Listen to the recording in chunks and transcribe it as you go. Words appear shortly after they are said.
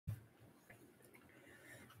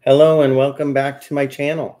Hello and welcome back to my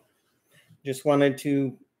channel. Just wanted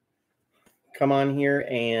to come on here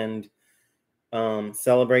and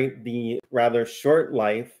celebrate the rather short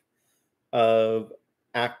life of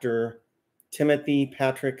actor Timothy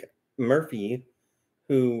Patrick Murphy,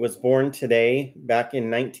 who was born today back in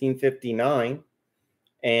 1959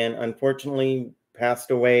 and unfortunately passed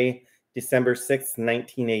away December 6th,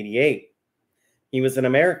 1988. He was an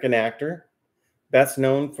American actor, best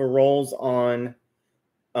known for roles on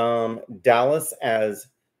Dallas as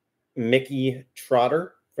Mickey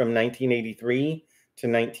Trotter from 1983 to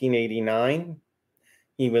 1989.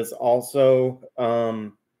 He was also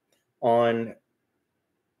on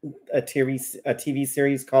a TV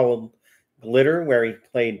series called Glitter, where he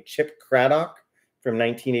played Chip Craddock from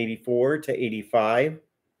 1984 to 85.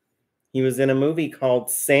 He was in a movie called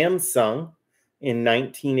Samsung in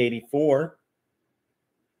 1984,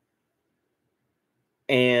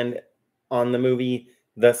 and on the movie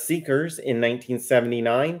The Seekers in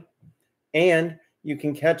 1979. And you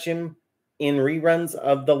can catch him in reruns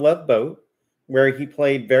of The Love Boat, where he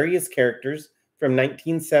played various characters from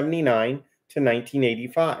 1979 to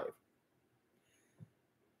 1985.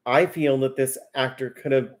 I feel that this actor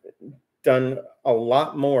could have done a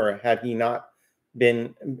lot more had his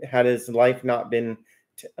life not been,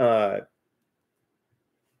 had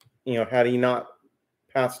he not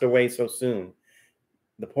passed away so soon.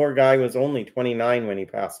 The poor guy was only 29 when he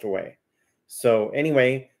passed away. So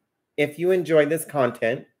anyway, if you enjoy this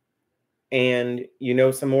content and you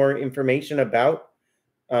know some more information about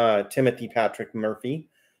Timothy Patrick Murphy,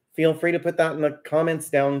 feel free to put that in the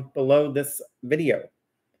comments down below this video.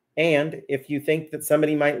 And if you think that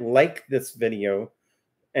somebody might like this video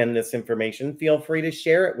and this information, feel free to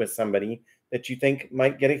share it with somebody that you think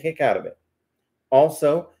might get a kick out of it.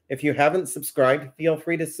 Also, if you haven't subscribed, feel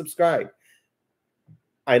free to subscribe.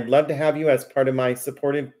 I'd love to have you as part of my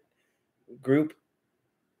supportive group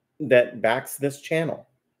that backs this channel.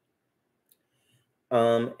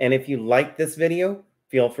 And if you like this video,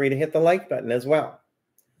 feel free to hit the like button as well.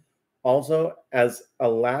 Also, as a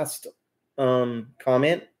last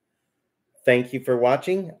comment, thank you for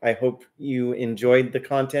watching. I hope you enjoyed the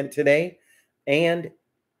content today, and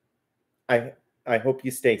I hope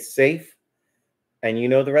you stay safe, and you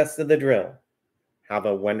know the rest of the drill. Have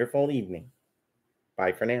a wonderful evening.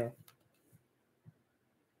 Bye for now.